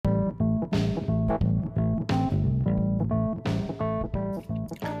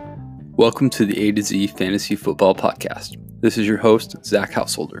Welcome to the A to Z Fantasy Football Podcast. This is your host, Zach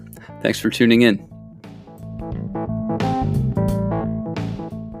Householder. Thanks for tuning in.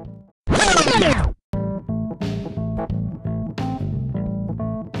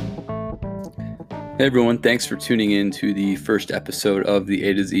 Hey everyone, thanks for tuning in to the first episode of the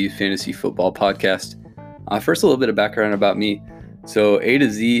A to Z Fantasy Football Podcast. First, a little bit of background about me. So A to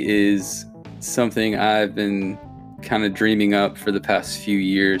Z is something I've been kind of dreaming up for the past few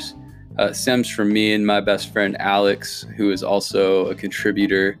years. It stems from me and my best friend Alex, who is also a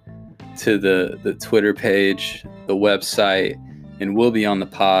contributor to the Twitter page, the website, and will be on the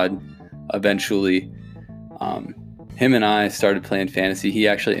pod eventually. Him and I started playing fantasy. He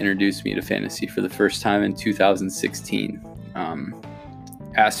actually introduced me to fantasy for the first time in 2016.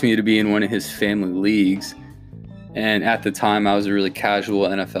 Asked me to be in one of his family leagues. And at the time, I was a really casual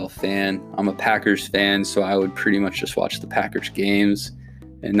NFL fan. I'm a Packers fan, so I would pretty much just watch the Packers games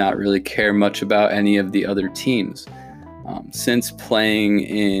and not really care much about any of the other teams. Since playing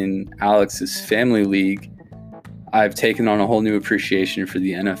in Alex's family league, I've taken on a whole new appreciation for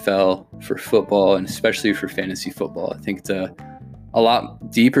the NFL, for football, and especially for fantasy football. I think it's a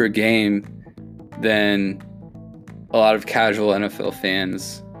lot deeper game than a lot of casual NFL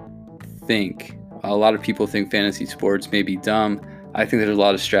fans think. A lot of people think fantasy sports may be dumb. I think there's a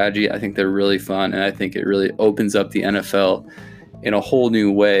lot of strategy. I think they're really fun, and I think it really opens up the NFL in a whole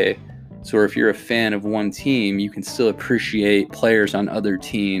new way. So if you're a fan of one team, you can still appreciate players on other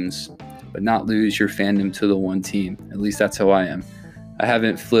teams, but not lose your fandom to the one team. At least that's how I am. I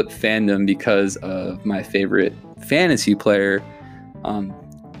haven't flipped fandom because of my favorite fantasy player.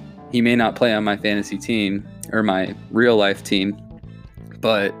 He may not play on my fantasy team or my real life team,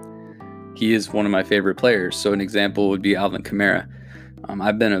 but he is one of my favorite players. So an example would be Alvin Kamara.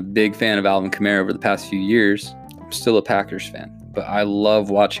 I've been a big fan of Alvin Kamara over the past few years. I'm still a Packers fan, but I love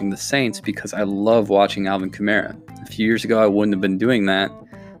watching the Saints because I love watching Alvin Kamara. A few years ago, I wouldn't have been doing that.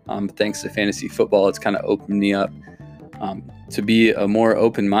 Thanks to fantasy football, it's kind of opened me up to be a more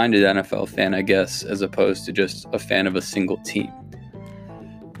open-minded NFL fan, I guess, as opposed to just a fan of a single team.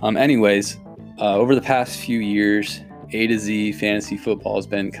 Anyways, over the past few years, A to Z fantasy football has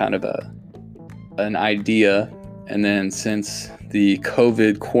been kind of an idea. And then since the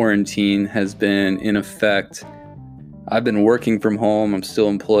COVID quarantine has been in effect, I've been working from home. I'm still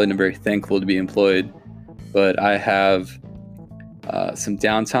employed and I'm very thankful to be employed. But I have some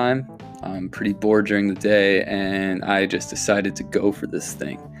downtime. I'm pretty bored during the day, and I just decided to go for this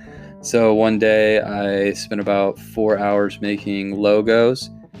thing. So one day I spent about 4 hours making logos,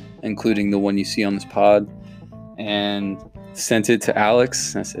 including the one you see on this pod, and sent it to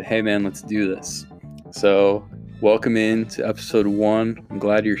Alex. I said, hey man, let's do this. So welcome in to episode 1. I'm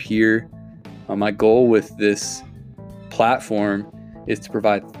glad you're here. My goal with this platform is to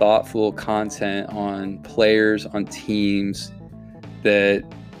provide thoughtful content on players, on teams that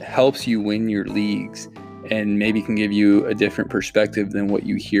helps you win your leagues and maybe can give you a different perspective than what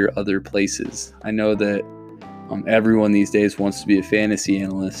you hear other places. I know that everyone these days wants to be a fantasy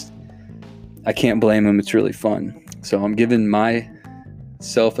analyst. I can't blame them. It's really fun. So I'm giving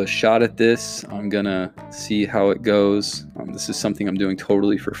myself a shot at this. I'm going to see how it goes. This is something I'm doing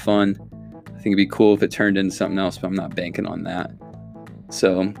totally for fun. I think it'd be cool if it turned into something else, but I'm not banking on that.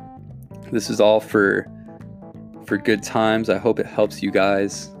 So this is all for good times. I hope it helps you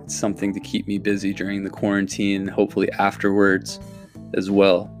guys. It's something to keep me busy during the quarantine, hopefully afterwards as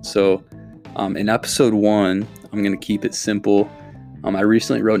well. So in episode 1, I'm going to keep it simple. I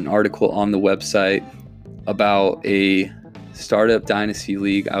recently wrote an article on the website about a startup dynasty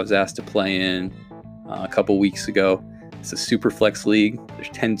league I was asked to play in a couple weeks ago. It's a super flex league. There's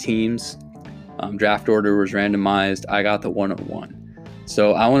 10 teams. Draft order was randomized. I got the 101.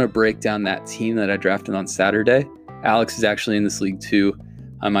 So I want to break down that team that I drafted on Saturday. Alex is actually in this league too.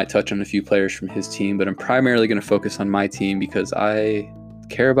 I might touch on a few players from his team, but I'm primarily going to focus on my team because I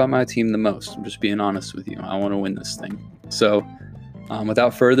care about my team the most. I'm just being honest with you. I want to win this thing. So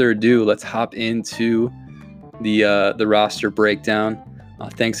without further ado, let's hop into the roster breakdown.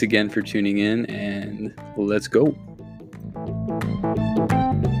 Thanks again for tuning in, and let's go.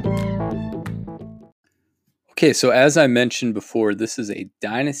 Okay, so as I mentioned before, this is a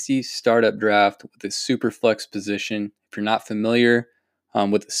dynasty startup draft with a super flex position. If you're not familiar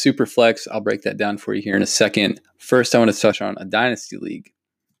with the super flex, I'll break that down for you here in a second. First, I want to touch on a dynasty league.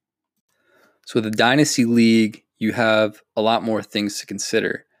 So with a dynasty league, you have a lot more things to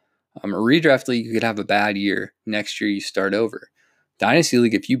consider. A redraft league, you could have a bad year. Next year, you start over. Dynasty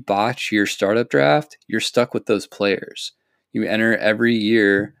league, if you botch your startup draft, you're stuck with those players. You enter every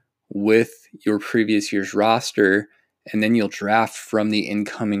year with your previous year's roster, and then you'll draft from the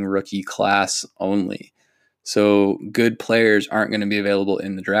incoming rookie class only. So good players aren't going to be available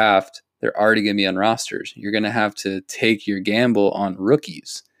in the draft. They're already going to be on rosters. You're going to have to take your gamble on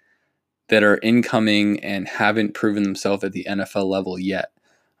rookies that are incoming and haven't proven themselves at the NFL level yet.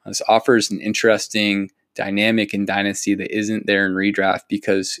 This offers an interesting dynamic in Dynasty that isn't there in redraft,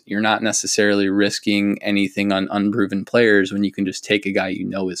 because you're not necessarily risking anything on unproven players when you can just take a guy you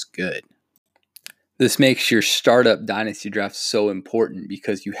know is good. This makes your startup Dynasty draft so important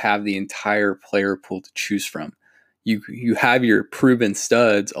because you have the entire player pool to choose from. You have your proven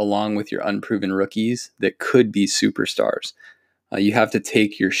studs along with your unproven rookies that could be superstars. You have to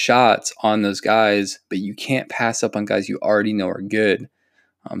take your shots on those guys, but you can't pass up on guys you already know are good.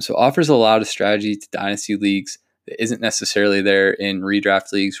 So it offers a lot of strategy to Dynasty leagues that isn't necessarily there in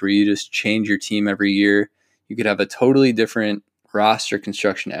redraft leagues, where you just change your team every year. You could have a totally different roster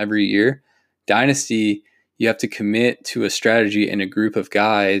construction every year. Dynasty, you have to commit to a strategy and a group of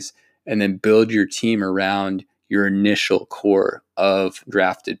guys and then build your team around your initial core of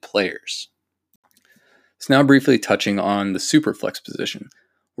drafted players. So now briefly touching on the super flex position.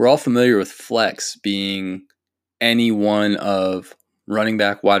 We're all familiar with flex being any one of running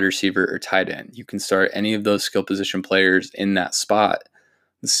back, wide receiver, or tight end. You can start any of those skill position players in that spot.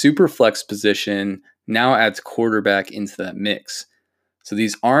 The super flex position now adds quarterback into that mix. So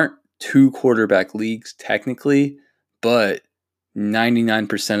these aren't 2 quarterback leagues technically, but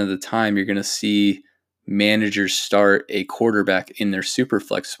 99% of the time you're going to see managers start a quarterback in their super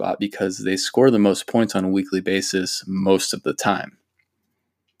flex spot because they score the most points on a weekly basis most of the time.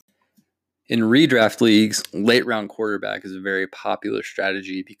 In redraft leagues, late round quarterback is a very popular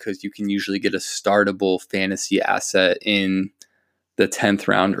strategy because you can usually get a startable fantasy asset in the 10th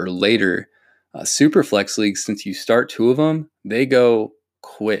round or later. Super flex leagues, since you start 2 of them, they go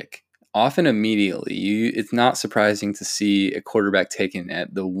quick, often immediately. It's not surprising to see a quarterback taken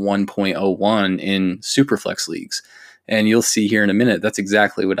at the 1.01 in Superflex leagues. And you'll see here in a minute, that's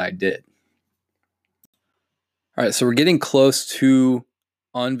exactly what I did. All right, so we're getting close to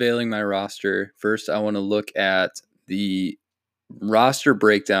unveiling my roster. First, I want to look at the roster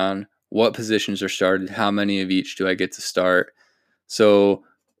breakdown, what positions are started, how many of each do I get to start. So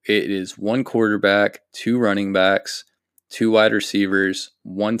it is 1 quarterback, 2 running backs, 2 wide receivers,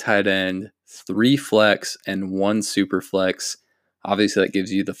 1 tight end, 3 flex, and 1 super flex. Obviously, that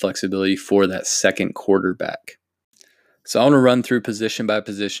gives you the flexibility for that second quarterback. So I want to run through position by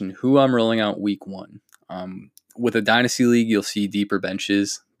position who I'm rolling out week 1. With a dynasty league, you'll see deeper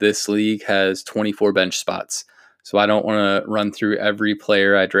benches. This league has 24 bench spots. So I don't want to run through every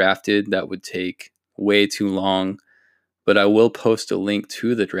player I drafted. That would take way too long. But I will post a link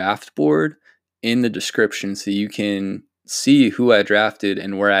to the draft board in the description so you can see who I drafted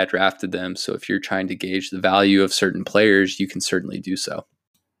and where I drafted them. So if you're trying to gauge the value of certain players, you can certainly do so.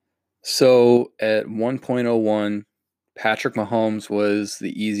 So at 1.01, Patrick Mahomes was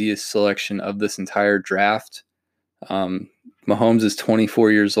the easiest selection of this entire draft. Mahomes is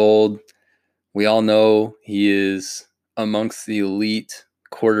 24 years old. We all know he is amongst the elite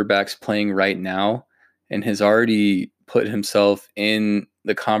quarterbacks playing right now and has already put himself in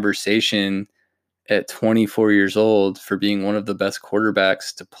the conversation at 24 years old for being one of the best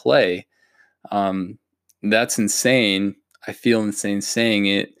quarterbacks to play. That's insane. I feel insane saying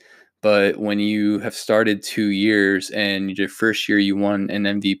it, but when you have started 2 years and your first year you won an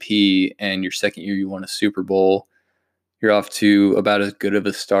MVP and your second year you won a Super Bowl, you're off to about as good of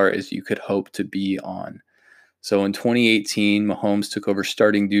a start as you could hope to be on. So in 2018, Mahomes took over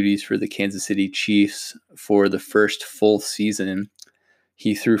starting duties for the Kansas City Chiefs for the first full season.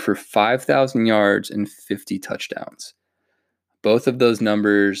 He threw for 5,000 yards and 50 touchdowns. Both of those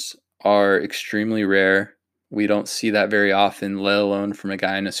numbers are extremely rare. We don't see that very often, let alone from a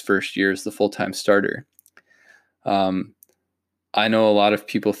guy in his first year as the full-time starter. I know a lot of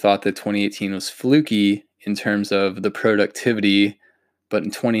people thought that 2018 was fluky in terms of the productivity, but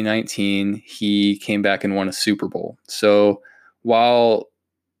in 2019, he came back and won a Super Bowl. So while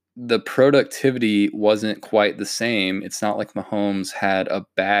the productivity wasn't quite the same, it's not like Mahomes had a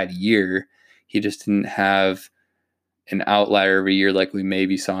bad year. He just didn't have an outlier every year like we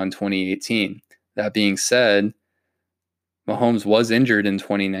maybe saw in 2018. That being said, Mahomes was injured in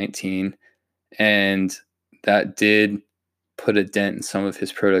 2019, and that did put a dent in some of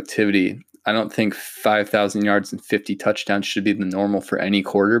his productivity. I don't think 5,000 yards and 50 touchdowns should be the normal for any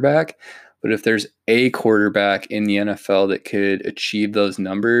quarterback. But if there's a quarterback in the NFL that could achieve those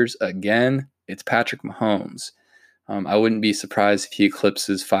numbers again, it's Patrick Mahomes. I wouldn't be surprised if he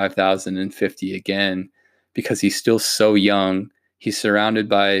eclipses 5,050 again because he's still so young. He's surrounded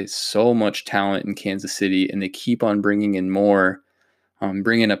by so much talent in Kansas City, and they keep on bringing in more.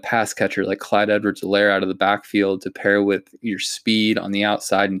 Bring in a pass catcher like Clyde Edwards-Helaire out of the backfield to pair with your speed on the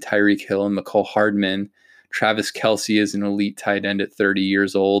outside and Tyreek Hill and Mecole Hardman. Travis Kelce is an elite tight end at 30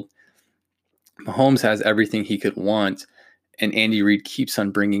 years old. Mahomes has everything he could want, and Andy Reid keeps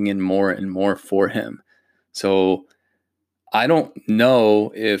on bringing in more and more for him. So I don't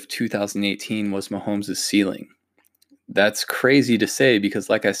know if 2018 was Mahomes' ceiling. That's crazy to say because,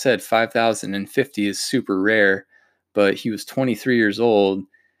 like I said, 5,050 is super rare, but he was 23 years old,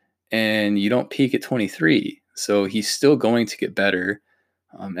 and you don't peak at 23. So he's still going to get better.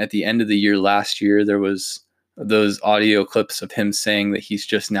 At the end of the year last year, there was those audio clips of him saying that he's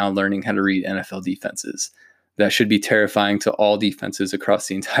just now learning how to read NFL defenses. That should be terrifying to all defenses across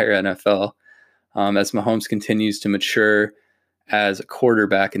the entire NFL. As Mahomes continues to mature as a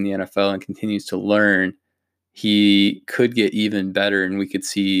quarterback in the NFL and continues to learn, he could get even better, and we could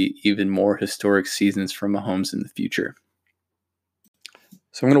see even more historic seasons from Mahomes in the future.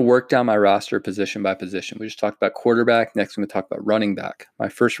 So I'm going to work down my roster position by position. We just talked about quarterback. Next, I'm going to talk about running back. My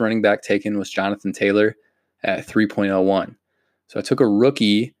first running back taken was Jonathan Taylor at 3.01. So I took a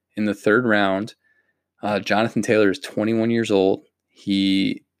rookie in the third round. Jonathan Taylor is 21 years old.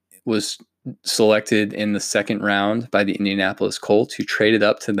 He was selected in the second round by the Indianapolis Colts, who traded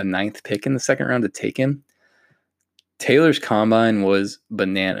up to the 9th pick in the second round to take him. Taylor's combine was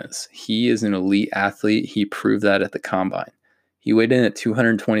bananas. He is an elite athlete. He proved that at the combine. He weighed in at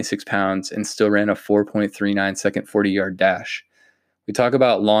 226 pounds and still ran a 4.39 second 40-yard dash. We talk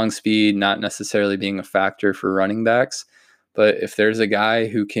about long speed not necessarily being a factor for running backs, but if there's a guy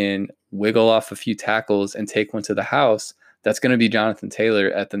who can wiggle off a few tackles and take one to the house, that's going to be Jonathan Taylor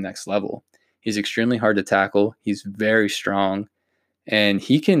at the next level. He's extremely hard to tackle. He's very strong, and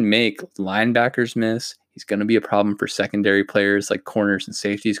he can make linebackers miss. He's going to be a problem for secondary players like corners and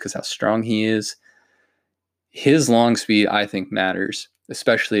safeties because how strong he is. His long speed, I think, matters,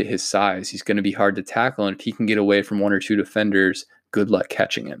 especially at his size. He's going to be hard to tackle, and if he can get away from one or two defenders, good luck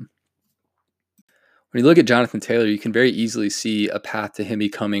catching him. When you look at Jonathan Taylor, you can very easily see a path to him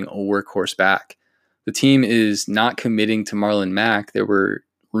becoming a workhorse back. The team is not committing to Marlon Mack. There were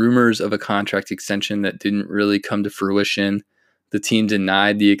rumors of a contract extension that didn't really come to fruition. The team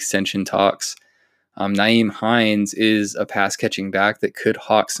denied the extension talks. Nyheim Hines is a pass-catching back that could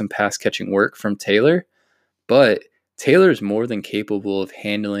hawk some pass-catching work from Taylor, but Taylor is more than capable of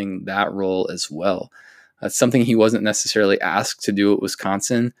handling that role as well. That's something he wasn't necessarily asked to do at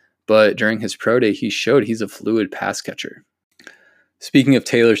Wisconsin, but during his pro day, he showed he's a fluid pass catcher. Speaking of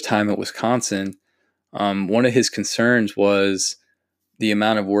Taylor's time at Wisconsin, one of his concerns was the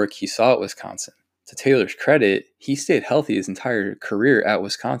amount of work he saw at Wisconsin. To Taylor's credit, he stayed healthy his entire career at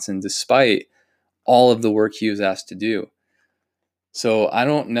Wisconsin despite all of the work he was asked to do. So I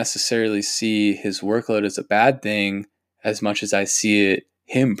don't necessarily see his workload as a bad thing as much as I see it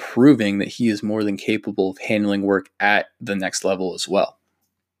him proving that he is more than capable of handling work at the next level as well.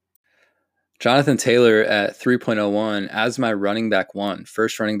 Jonathan Taylor at 3.01 as my running back one,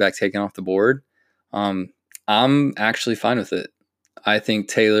 first running back taken off the board. I'm actually fine with it. I think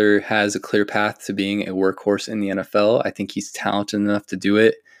Taylor has a clear path to being a workhorse in the NFL. I think he's talented enough to do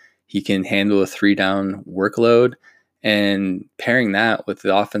it. He can handle a 3-down workload, and pairing that with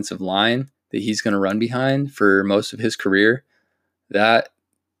the offensive line that he's going to run behind for most of his career, that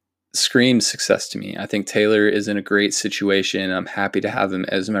screams success to me. I think Taylor is in a great situation. I'm happy to have him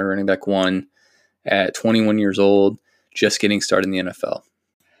as my running back one at 21 years old, just getting started in the NFL.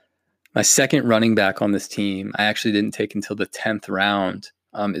 My second running back on this team, I actually didn't take until the 10th round.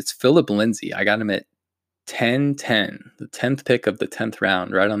 It's Phillip Lindsay. I got him at 10-10, the 10th pick of the 10th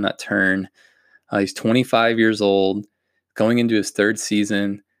round, right on that turn. He's 25 years old, going into his third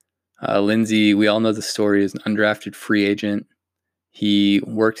season. Lindsay, we all know the story, is an undrafted free agent. He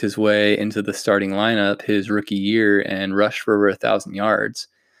worked his way into the starting lineup his rookie year and rushed for over 1,000 yards.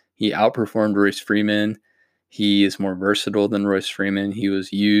 He outperformed Royce Freeman. He is more versatile than Royce Freeman. He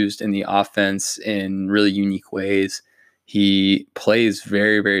was used in the offense in really unique ways. He plays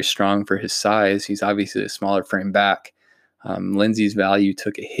very, very strong for his size. He's obviously a smaller frame back. Lindsay's value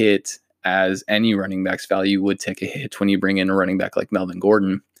took a hit, as any running back's value would take a hit when you bring in a running back like Melvin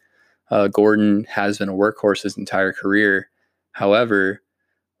Gordon. Gordon has been a workhorse his entire career. However,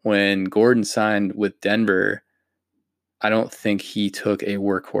 when Gordon signed with Denver, I don't think he took a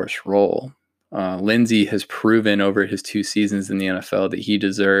workhorse role. Lindsay has proven over his 2 seasons in the NFL that he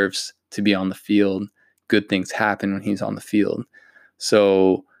deserves to be on the field. Good things happen when he's on the field.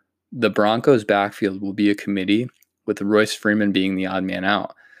 So the Broncos backfield will be a committee, with Royce Freeman being the odd man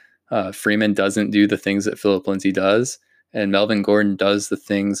out. Freeman doesn't do the things that Phillip Lindsay does, and Melvin Gordon does the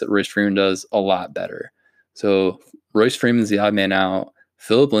things that Royce Freeman does a lot better. So Royce Freeman's the odd man out.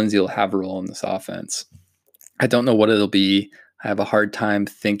 Phillip Lindsay will have a role in this offense. I don't know what it'll be. I have a hard time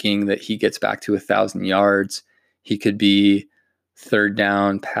thinking that he gets back to 1,000 yards. He could be third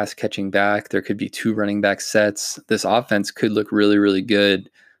down, pass catching back. There could be 2 running back sets. This offense could look really, really good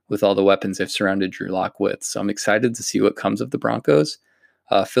with all the weapons they've surrounded Drew Lock with. So I'm excited to see what comes of the Broncos.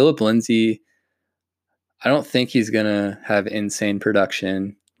 Phillip Lindsay, I don't think he's going to have insane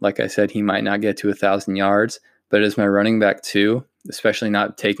production. Like I said, he might not get to 1,000 yards, but as my running back too, especially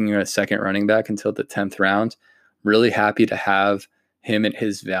not taking a second running back until the 10th round, really happy to have him at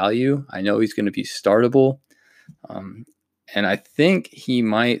his value. I know he's going to be startable. And I think he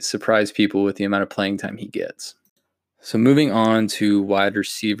might surprise people with the amount of playing time he gets. So moving on to wide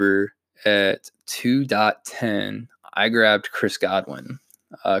receiver at 2.10, I grabbed Chris Godwin.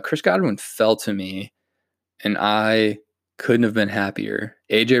 Chris Godwin fell to me, and I couldn't have been happier.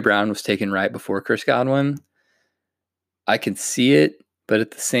 A.J. Brown was taken right before Chris Godwin. I can see it, but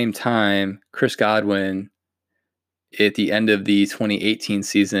at the same time, Chris Godwin, at the end of the 2018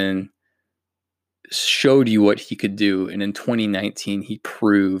 season, showed you what he could do. And in 2019, he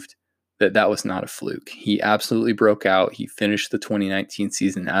proved that that was not a fluke. He absolutely broke out. He finished the 2019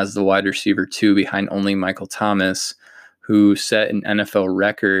 season as the wide receiver 2 behind only Michael Thomas, who set an NFL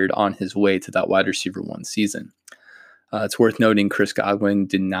record on his way to that wide receiver 1 season. It's worth noting Chris Godwin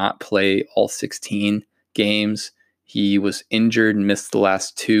did not play all 16 games. He was injured and missed the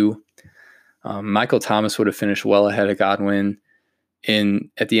last 2. Michael Thomas would have finished well ahead of Godwin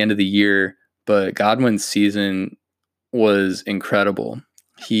at the end of the year, but Godwin's season was incredible.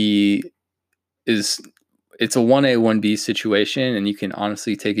 It's a 1A, 1B situation, and you can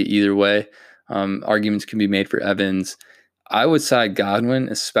honestly take it either way. Arguments can be made for Evans. I would side Godwin,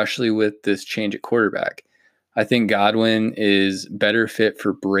 especially with this change at quarterback. I think Godwin is better fit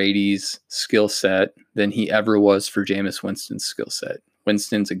for Brady's skill set than he ever was for Jameis Winston's skill set.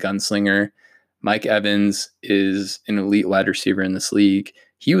 Winston's a gunslinger. Mike Evans is an elite wide receiver in this league.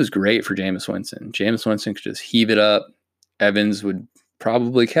 He was great for Jameis Winston. Jameis Winston could just heave it up. Evans would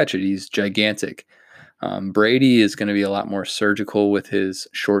probably catch it. He's gigantic. Brady is going to be a lot more surgical with his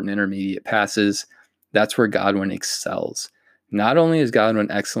short and intermediate passes. That's where Godwin excels. Not only is Godwin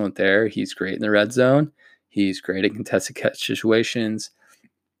excellent there, he's great in the red zone. He's great in contested catch situations.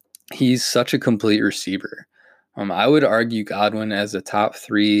 He's such a complete receiver. I would argue Godwin as a top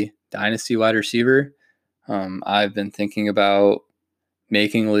 3 dynasty wide receiver. I've been thinking about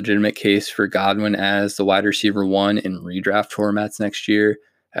making a legitimate case for Godwin as the wide receiver 1 in redraft formats next year.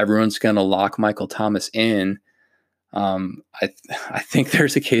 Everyone's going to lock Michael Thomas in. I think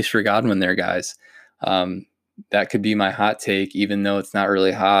there's a case for Godwin there, guys. That could be my hot take, even though it's not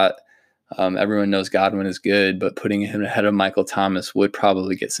really hot. Everyone knows Godwin is good, but putting him ahead of Michael Thomas would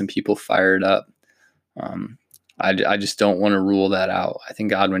probably get some people fired up. I just don't want to rule that out. I think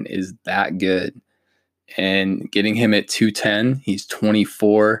Godwin is that good. And getting him at 210, he's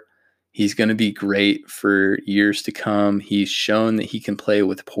 24. He's going to be great for years to come. He's shown that he can play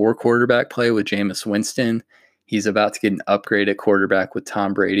with poor quarterback play with Jameis Winston. He's about to get an upgrade at quarterback with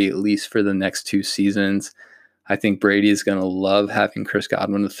Tom Brady, at least for the next 2 seasons. I think Brady is going to love having Chris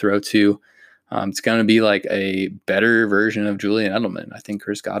Godwin to throw to. It's going to be like a better version of Julian Edelman. I think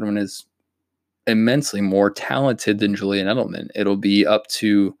Chris Godwin is immensely more talented than Julian Edelman. It'll be up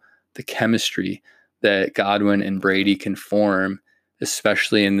to the chemistry that Godwin and Brady can form,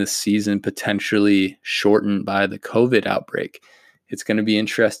 especially in this season potentially shortened by the COVID outbreak. It's going to be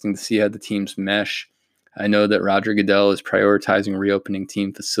interesting to see how the teams mesh. I know that Roger Goodell is prioritizing reopening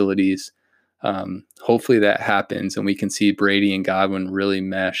team facilities. Hopefully that happens and we can see Brady and Godwin really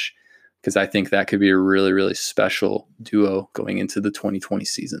mesh, because I think that could be a really, really special duo going into the 2020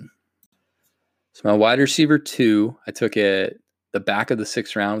 season. So my wide receiver 2, I took at the back of the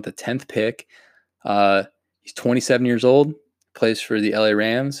 6th round with the 10th pick. He's 27 years old, plays for the LA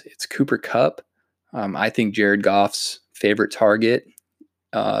Rams. It's Cooper Kupp. I think Jared Goff's favorite target.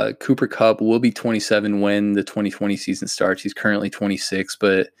 Cooper Kupp will be 27 when the 2020 season starts. He's currently 26,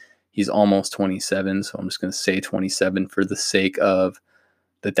 but he's almost 27, so I'm just going to say 27 for the sake of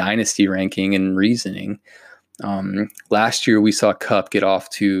the dynasty ranking and reasoning. Last year, we saw Kupp get off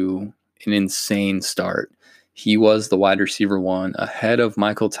to an insane start. He was the wide receiver 1 ahead of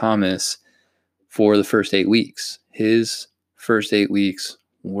Michael Thomas for the first 8 weeks. His first 8 weeks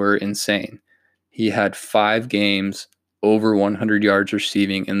were insane. He had 5 games over 100 yards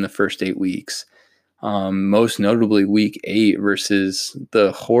receiving in the first 8 weeks. Most notably week 8 versus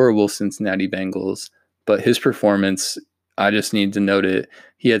the horrible Cincinnati Bengals. But his performance I just need to note it.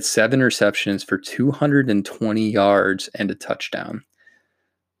 He had 7 receptions for 220 yards and a touchdown.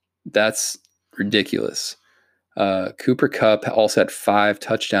 That's ridiculous. Cooper Kupp also had 5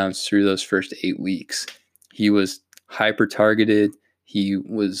 touchdowns through those first 8 weeks. He was hyper targeted. He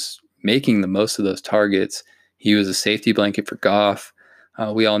was making the most of those targets. He was a safety blanket for Goff.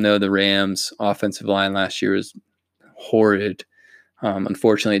 We all know the Rams' offensive line last year was horrid.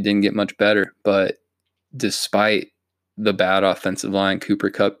 Unfortunately, it didn't get much better. But despite the bad offensive line, Cooper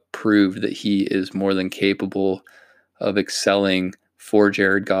Kupp proved that he is more than capable of excelling for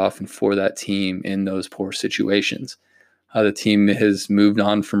Jared Goff and for that team in those poor situations. The team has moved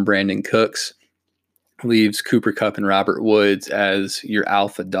on from Brandon Cooks, leaves Cooper Kupp and Robert Woods as your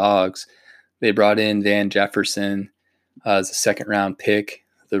alpha dogs. They brought in Van Jefferson as a second-round pick.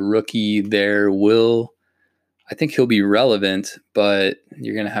 The rookie there I think he'll be relevant, but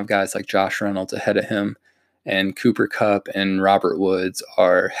you're going to have guys like Josh Reynolds ahead of him, and Cooper Kupp and Robert Woods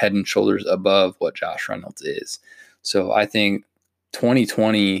are head and shoulders above what Josh Reynolds is. So I think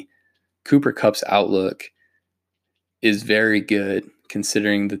 2020, Cooper Kupp's outlook is very good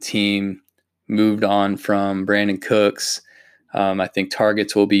considering the team moved on from Brandon Cooks. I think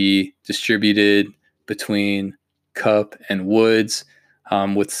targets will be distributed between Kupp and Woods,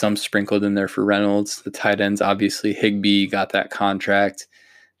 with some sprinkled in there for Reynolds. The tight ends, obviously, Higbee got that contract,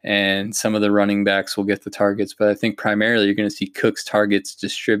 and some of the running backs will get the targets. But I think primarily you're going to see Cook's targets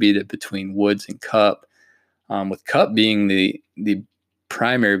distributed between Woods and Kupp, with Kupp being the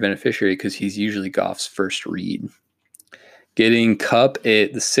primary beneficiary because he's usually Goff's first read. Getting Kupp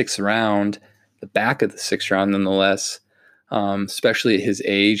at the 6th round, the back of the 6th round nonetheless, especially at his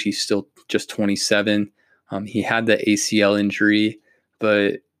age. He's still just 27. He had the ACL injury,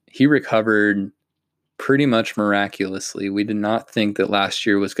 but he recovered pretty much miraculously. We did not think that last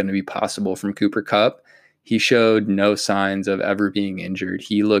year was going to be possible from Cooper Kupp. He showed no signs of ever being injured.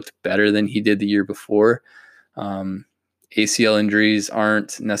 He looked better than he did the year before. ACL injuries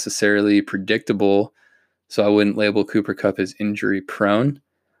aren't necessarily predictable, so I wouldn't label Cooper Kupp as injury prone.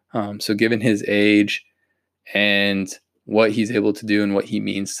 So given his age and what he's able to do and what he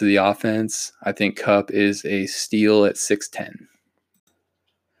means to the offense, I think Kupp is a steal at 6'10".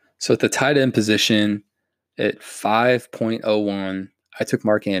 So at the tight end position at 5.01, I took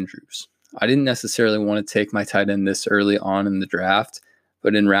Mark Andrews. I didn't necessarily want to take my tight end this early on in the draft,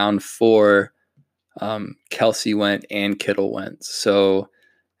 but in round 4, Kelce went and Kittle went. So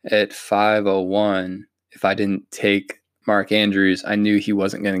at 501, if I didn't take Mark Andrews, I knew he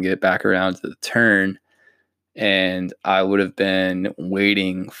wasn't going to get back around to the turn, and I would have been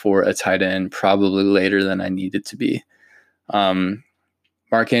waiting for a tight end probably later than I needed to be.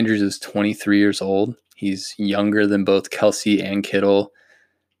 Mark Andrews is 23 years old. He's younger than both Kelce and Kittle.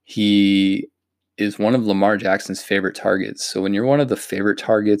 He is one of Lamar Jackson's favorite targets. So when you're one of the favorite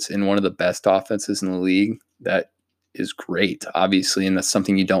targets in one of the best offenses in the league, that is great, obviously, and that's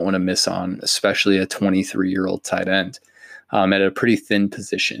something you don't want to miss on, especially a 23-year-old tight end at a pretty thin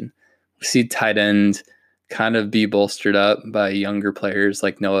position. We see tight end kind of be bolstered up by younger players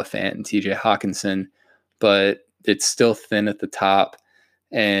like Noah Fant and TJ Hawkinson, but it's still thin at the top,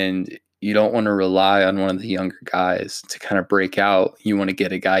 and you don't want to rely on one of the younger guys to kind of break out. You want to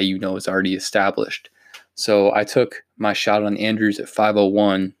get a guy you know is already established. So I took my shot on Andrews at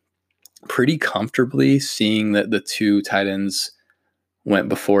 501 pretty comfortably, seeing that the 2 tight ends went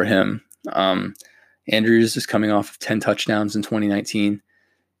before him. Andrews is coming off of 10 touchdowns in 2019.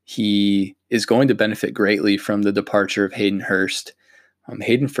 He is going to benefit greatly from the departure of Hayden Hurst.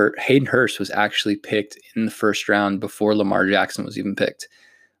 Hayden Hurst was actually picked in the 1st round before Lamar Jackson was even picked.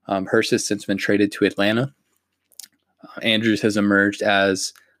 Hurst has since been traded to Atlanta. Andrews has emerged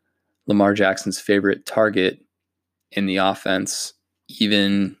as Lamar Jackson's favorite target in the offense,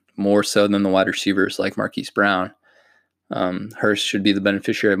 even more so than the wide receivers like Marquise Brown. Hurst should be the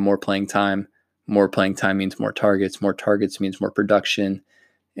beneficiary of more playing time. More playing time means more targets. More targets means more production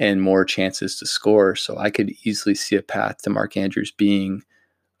and more chances to score. So I could easily see a path to Mark Andrews being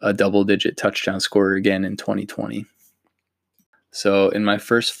a double-digit touchdown scorer again in 2020. So in my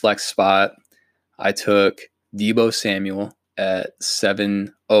first flex spot, I took Deebo Samuel at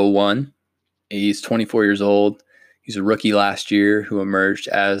 701. He's 24 years old. He's a rookie last year who emerged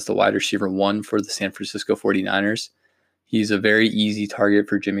as the wide receiver 1 for the San Francisco 49ers. He's a very easy target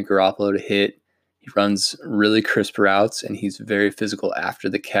for Jimmy Garoppolo to hit. He runs really crisp routes, and he's very physical after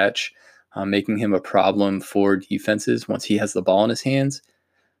the catch, making him a problem for defenses once he has the ball in his hands.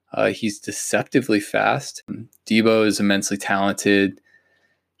 He's deceptively fast. Deebo is immensely talented.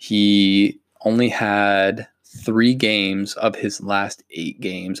 He only had 3 games of his last 8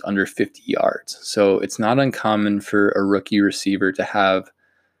 games under 50 yards. So it's not uncommon for a rookie receiver to have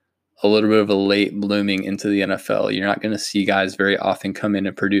a little bit of a late blooming into the NFL. You're not going to see guys very often come in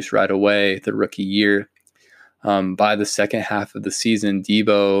and produce right away the rookie year. By the second half of the season,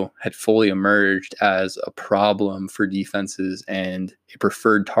 Deebo had fully emerged as a problem for defenses and a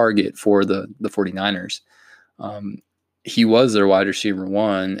preferred target for the 49ers. He was their wide receiver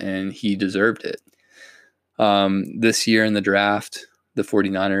 1, and he deserved it. This year in the draft, the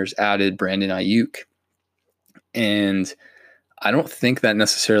 49ers added Brandon Ayuk, and I don't think that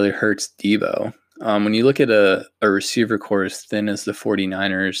necessarily hurts Deebo. When you look at a receiver core as thin as the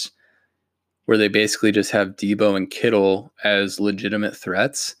 49ers, where they basically just have Deebo and Kittle as legitimate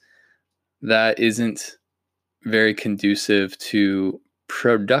threats, that isn't very conducive to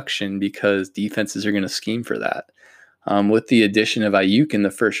production because defenses are going to scheme for that. With the addition of Ayuk in the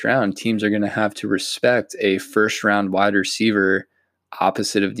first round, teams are going to have to respect a first-round wide receiver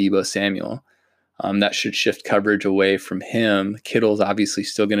opposite of Deebo Samuel. That should shift coverage away from him. Kittle's obviously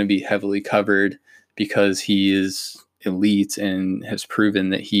still going to be heavily covered because he is elite and has proven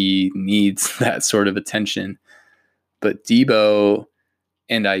that he needs that sort of attention. But Deebo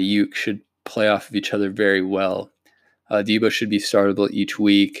and Ayuk should play off of each other very well. Deebo should be startable each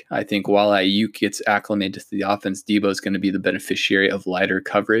week. I think while Ayuk gets acclimated to the offense, Deebo is going to be the beneficiary of lighter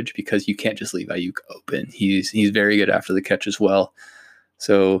coverage because you can't just leave Ayuk open. He's very good after the catch as well.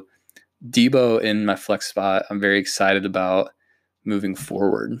 So Deebo in my flex spot, I'm very excited about moving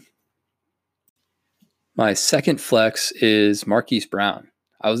forward. My second flex is Marquise Brown.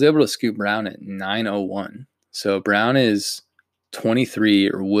 I was able to scoop Brown at 901. So Brown is 23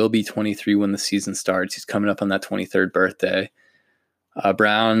 or will be 23 when the season starts. He's coming up on that 23rd birthday.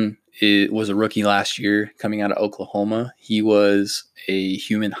 Brown was a rookie last year coming out of Oklahoma. He was a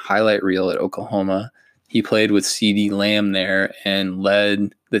human highlight reel at Oklahoma. He played with CeeDee Lamb there and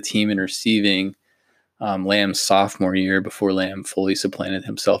led the team in receiving Lamb's sophomore year before Lamb fully supplanted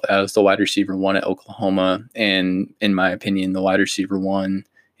himself as the wide receiver 1 at Oklahoma. And in my opinion, the wide receiver 1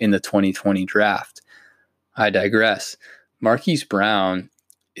 in the 2020 draft. I digress. Marquise Brown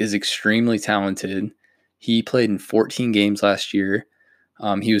is extremely talented. He played in 14 games last year.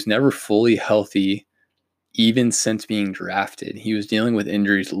 He was never fully healthy, even since being drafted. He was dealing with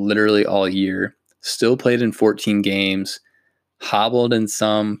injuries literally all year. Still played in 14 games, hobbled in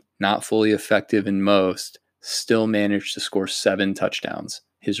some, not fully effective in most, still managed to score 7 touchdowns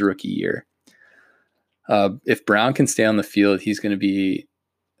his rookie year. If Brown can stay on the field, he's going to be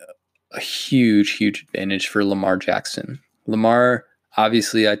a huge, huge advantage for Lamar Jackson. Lamar,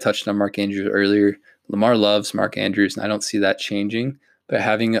 obviously, I touched on Mark Andrews earlier. Lamar loves Mark Andrews, and I don't see that changing. But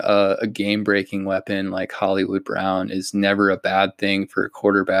having a game-breaking weapon like Hollywood Brown is never a bad thing for a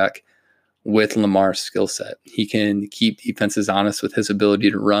quarterback with Lamar's skill set. He can keep defenses honest with his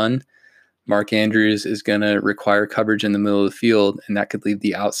ability to run. Mark Andrews is going to require coverage in the middle of the field, and that could leave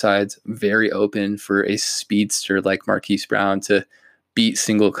the outsides very open for a speedster like Marquise Brown to beat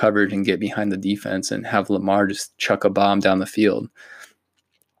single coverage and get behind the defense and have Lamar just chuck a bomb down the field.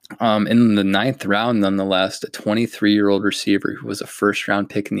 In the 9th round, nonetheless, a 23-year-old receiver who was a first-round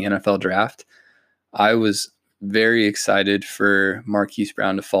pick in the NFL draft, I was very excited for Marquise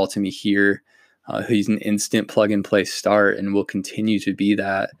Brown to fall to me here. He's an instant plug-and-play start and will continue to be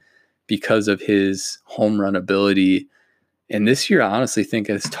that because of his home run ability. And this year, I honestly think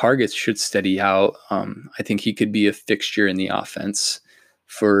his targets should steady out. I think he could be a fixture in the offense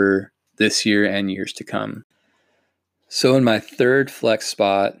for this year and years to come. So in my third flex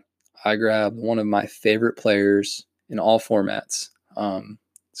spot, I grabbed one of my favorite players in all formats.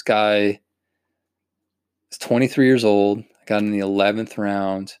 This guy is 23 years old. I got in the 11th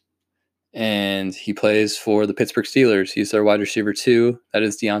round, and he plays for the Pittsburgh Steelers. He's their wide receiver 2. That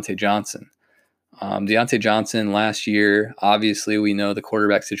is Deontay Johnson. Deontay Johnson last year, obviously we know the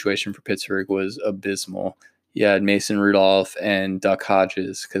quarterback situation for Pittsburgh was abysmal. You had Mason Rudolph and Duck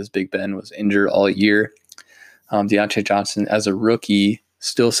Hodges because Big Ben was injured all year. Deontay Johnson, as a rookie,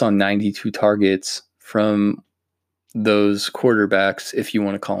 still saw 92 targets from those quarterbacks, if you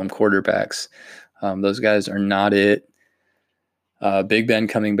want to call them quarterbacks. Those guys are not it. Big Ben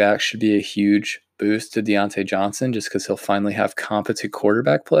coming back should be a huge boost to Deontay Johnson just because he'll finally have competent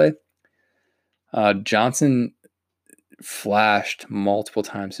quarterback play. Johnson flashed multiple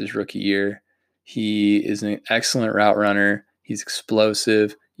times his rookie year. He is an excellent route runner. He's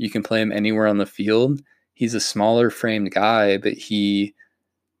explosive. You can play him anywhere on the field. He's a smaller framed guy, but he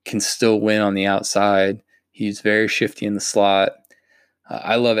can still win on the outside. He's very shifty in the slot.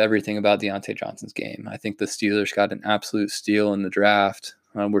 I love everything about Deontay Johnson's game. I think the Steelers got an absolute steal in the draft.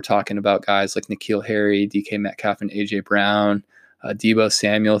 We're talking about guys like N'Keal Harry, DK Metcalf, and A.J. Brown, Deebo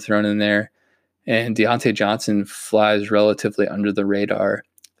Samuel thrown in there. And Diontae Johnson flies relatively under the radar,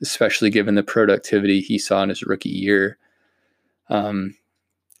 especially given the productivity he saw in his rookie year.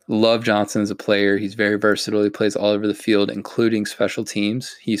 Love Johnson as a player. He's very versatile. He plays all over the field, including special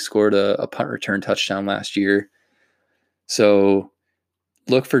teams. He scored a punt return touchdown last year. So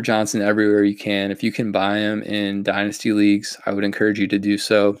look for Johnson everywhere you can. If you can buy him in dynasty leagues, I would encourage you to do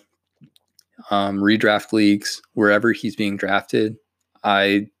so. Redraft leagues, wherever he's being drafted,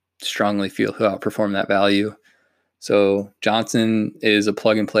 I strongly feel he'll outperform that value. So Johnson is a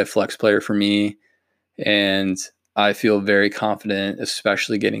plug-and-play flex player for me, and I feel very confident,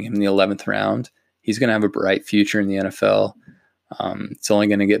 especially getting him in the 11th round. He's going to have a bright future in the NFL. It's only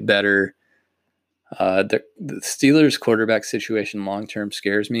going to get better. The Steelers' quarterback situation long-term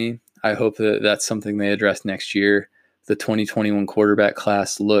scares me. I hope that that's something they address next year. The 2021 quarterback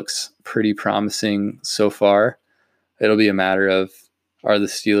class looks pretty promising so far. It'll be a matter of, are the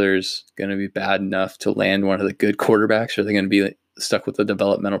Steelers going to be bad enough to land one of the good quarterbacks, or are they going to be stuck with a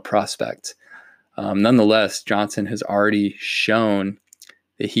developmental prospect? Nonetheless, Johnson has already shown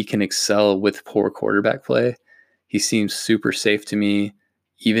that he can excel with poor quarterback play. He seems super safe to me,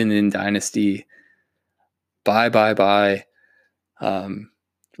 even in Dynasty. Buy.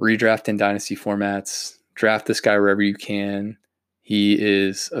 Redraft in Dynasty formats. Draft this guy wherever you can. He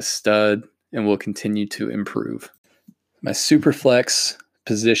is a stud and will continue to improve. My super flex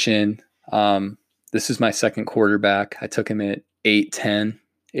position, this is my second quarterback. I took him at 8-10.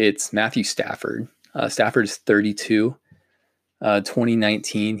 It's Matthew Stafford. Stafford is 32.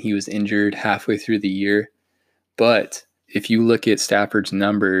 2019, he was injured halfway through the year. But if you look at Stafford's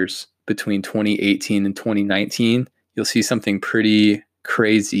numbers between 2018 and 2019, you'll see something pretty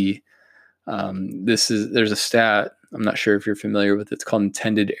crazy. There's a stat, I'm not sure if you're familiar with it. It's called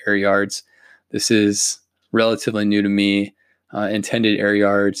intended air yards. This is relatively new to me. Intended air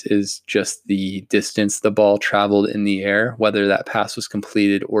yards is just the distance the ball traveled in the air, whether that pass was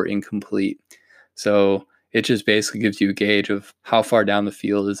completed or incomplete. So it just basically gives you a gauge of how far down the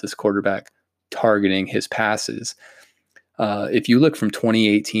field is this quarterback targeting his passes. If you look from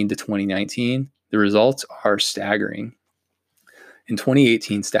 2018 to 2019, the results are staggering. In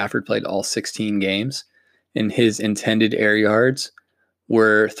 2018, Stafford played all 16 games, and his intended air yards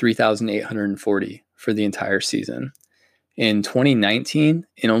were 3,840 for the entire season. In 2019,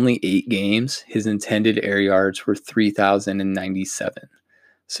 in only 8 games, his intended air yards were 3,097.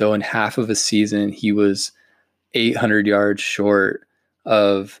 So in half of a season, he was 800 yards short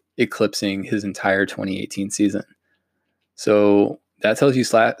of eclipsing his entire 2018 season. So that tells you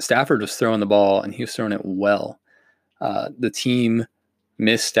Stafford was throwing the ball, and he was throwing it well. The team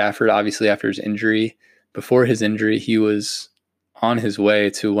missed Stafford, obviously, after his injury. Before his injury, he was on his way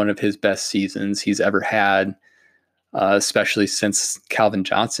to one of his best seasons he's ever had, especially since Calvin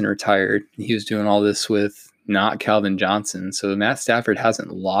Johnson retired. He was doing all this with not Calvin Johnson. So Matt Stafford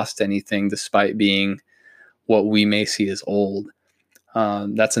hasn't lost anything despite being what we may see as old.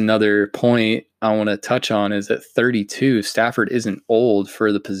 That's another point I want to touch on, is at 32, Stafford isn't old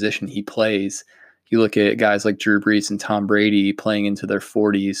for the position he plays. You look at guys like Drew Brees and Tom Brady playing into their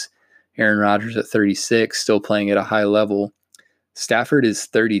 40s, Aaron Rodgers at 36, still playing at a high level. Stafford is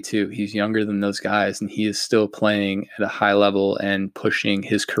 32. He's younger than those guys, and he is still playing at a high level and pushing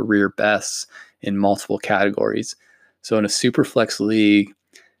his career bests in multiple categories. So in a super flex league,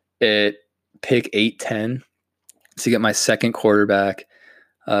 at pick 8-10 to get my second quarterback,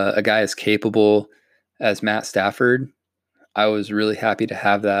 a guy as capable as Matt Stafford, I was really happy to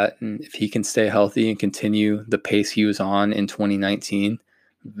have that. And if he can stay healthy and continue the pace he was on in 2019,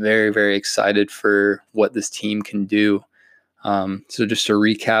 very, very excited for what this team can do. So just to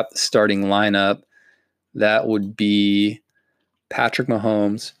recap the starting lineup, that would be Patrick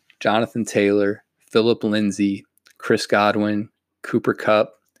Mahomes, Jonathan Taylor, Phillip Lindsay, Chris Godwin, Cooper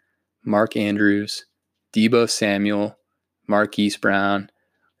Kupp, Mark Andrews, Deebo Samuel, Marquise Brown,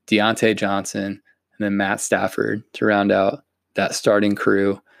 Diontae Johnson, and then Matt Stafford to round out that starting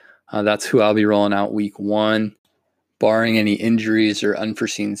crew. That's who I'll be rolling out week 1, barring any injuries or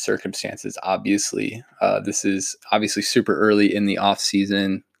unforeseen circumstances. Obviously, this is obviously super early in the off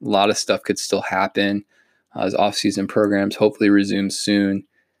season. A lot of stuff could still happen as off-season programs hopefully resume soon.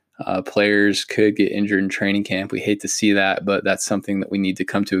 Players could get injured in training camp. We hate to see that, but that's something that we need to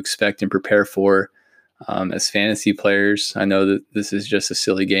come to expect and prepare for. As fantasy players, I know that this is just a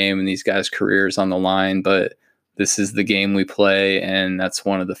silly game and these guys' careers on the line, but this is the game we play, and that's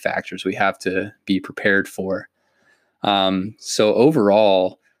one of the factors we have to be prepared for. So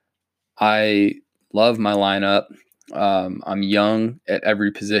overall, I love my lineup. I'm young at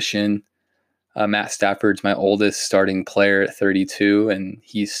every position. Matt Stafford's my oldest starting player at 32, and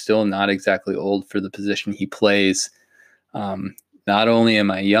he's still not exactly old for the position he plays. Not only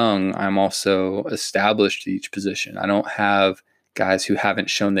am I young, I'm also established at each position. I don't have guys who haven't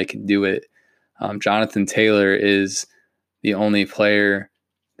shown they can do it. Jonathan Taylor is the only player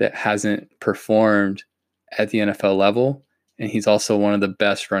that hasn't performed at the NFL level, and he's also one of the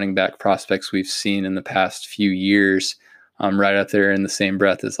best running back prospects we've seen in the past few years. Right up there in the same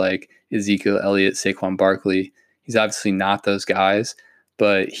breath as like Ezekiel Elliott, Saquon Barkley. He's obviously not those guys,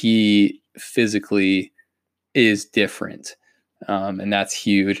 but he physically is different. And that's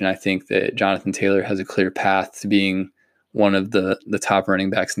huge. And I think that Jonathan Taylor has a clear path to being one of the top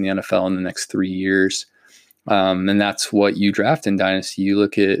running backs in the NFL in the next 3 years. And that's what you draft in Dynasty. You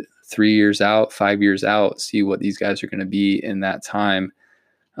look at 3 years out, 5 years out, see what these guys are going to be in that time.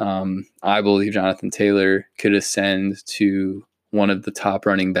 I believe Jonathan Taylor could ascend to one of the top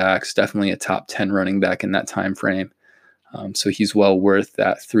running backs, definitely a top 10 running back in that time frame. So he's well worth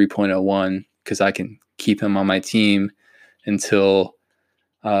that 3.01 because I can keep him on my team until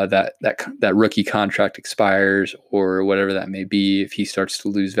that rookie contract expires or whatever that may be. If he starts to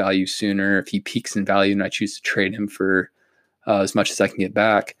lose value sooner, if he peaks in value and I choose to trade him for as much as I can get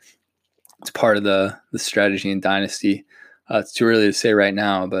back, it's part of the strategy in Dynasty. It's too early to say right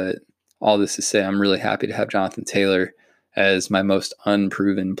now, but all this to say, I'm really happy to have Jonathan Taylor as my most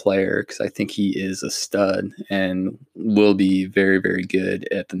unproven player because I think he is a stud and will be very, very good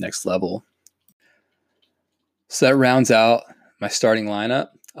at the next level. So that rounds out my starting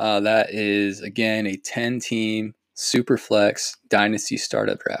lineup. That is, again, a 10-team Superflex Dynasty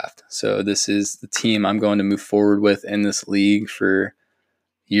Startup Draft. So this is the team I'm going to move forward with in this league for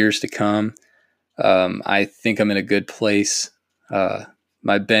years to come. I think I'm in a good place.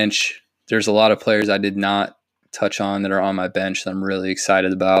 My bench, there's a lot of players I did not touch on that are on my bench that I'm really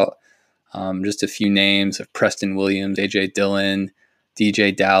excited about. Just a few names of Preston Williams, A.J. Dillon,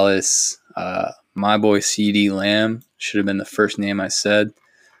 DJ Dallas, my boy CeeDee Lamb should have been the first name I said.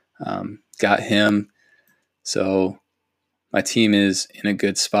 Got him. So my team is in a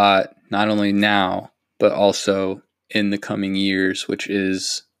good spot, not only now, but also in the coming years, which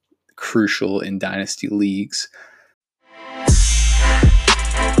is crucial in dynasty leagues.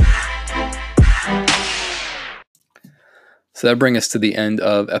 So that brings us to the end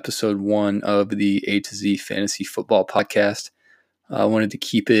of episode 1 of the A to Z Fantasy Football Podcast. I wanted to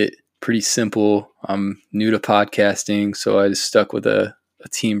keep it pretty simple. I'm new to podcasting, so I just stuck with a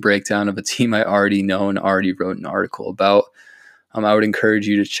team breakdown of a team I already know and already wrote an article about. I would encourage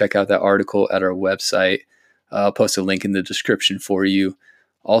you to check out that article at our website. I'll post a link in the description for you.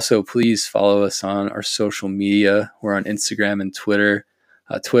 Also, please follow us on our social media. We're on Instagram and Twitter.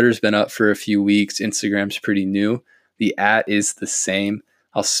 Twitter's been up for a few weeks. Instagram's pretty new. The @ is the same.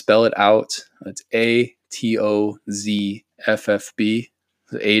 I'll spell it out. It's ATOZFFB.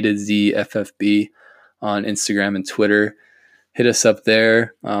 A to Z FFB on Instagram and Twitter. Hit us up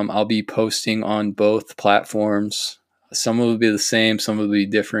there. I'll be posting on both platforms. Some will be the same, some will be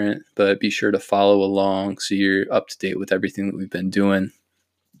different, but be sure to follow along so you're up to date with everything that we've been doing.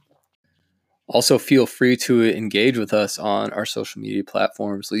 Also, feel free to engage with us on our social media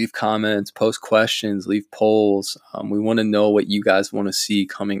platforms. Leave comments, post questions, leave polls. We want to know what you guys want to see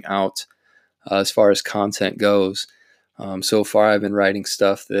coming out as far as content goes. So far, I've been writing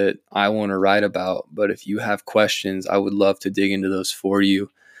stuff that I want to write about, but if you have questions, I would love to dig into those for you.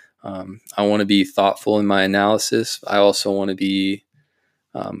 I want to be thoughtful in my analysis. I also want to be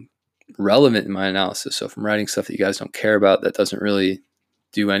relevant in my analysis. So if I'm writing stuff that you guys don't care about, that doesn't really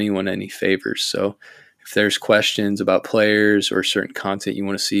do anyone any favors. So if there's questions about players or certain content you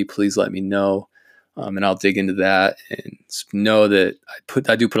want to see, please let me know. And I'll dig into that and know that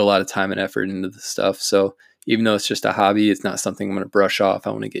I do put a lot of time and effort into this stuff. So even though it's just a hobby, it's not something I'm going to brush off.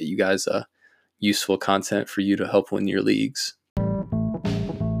 I want to get you guys useful content for you to help win your leagues.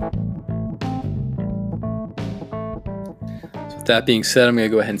 So with that being said, I'm going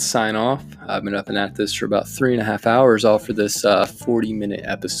to go ahead and sign off. I've been up and at this for about 3.5 hours, all for this 40-minute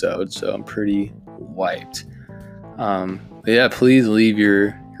episode. So I'm pretty wiped. But yeah, please leave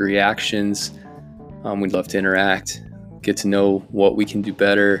your reactions. We'd love to interact, get to know what we can do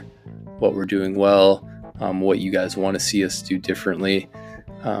better, what we're doing well, what you guys want to see us do differently.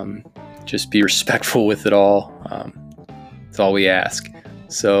 Just be respectful with it all. That's all we ask.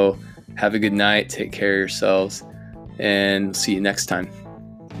 So have a good night. Take care of yourselves and see you next time.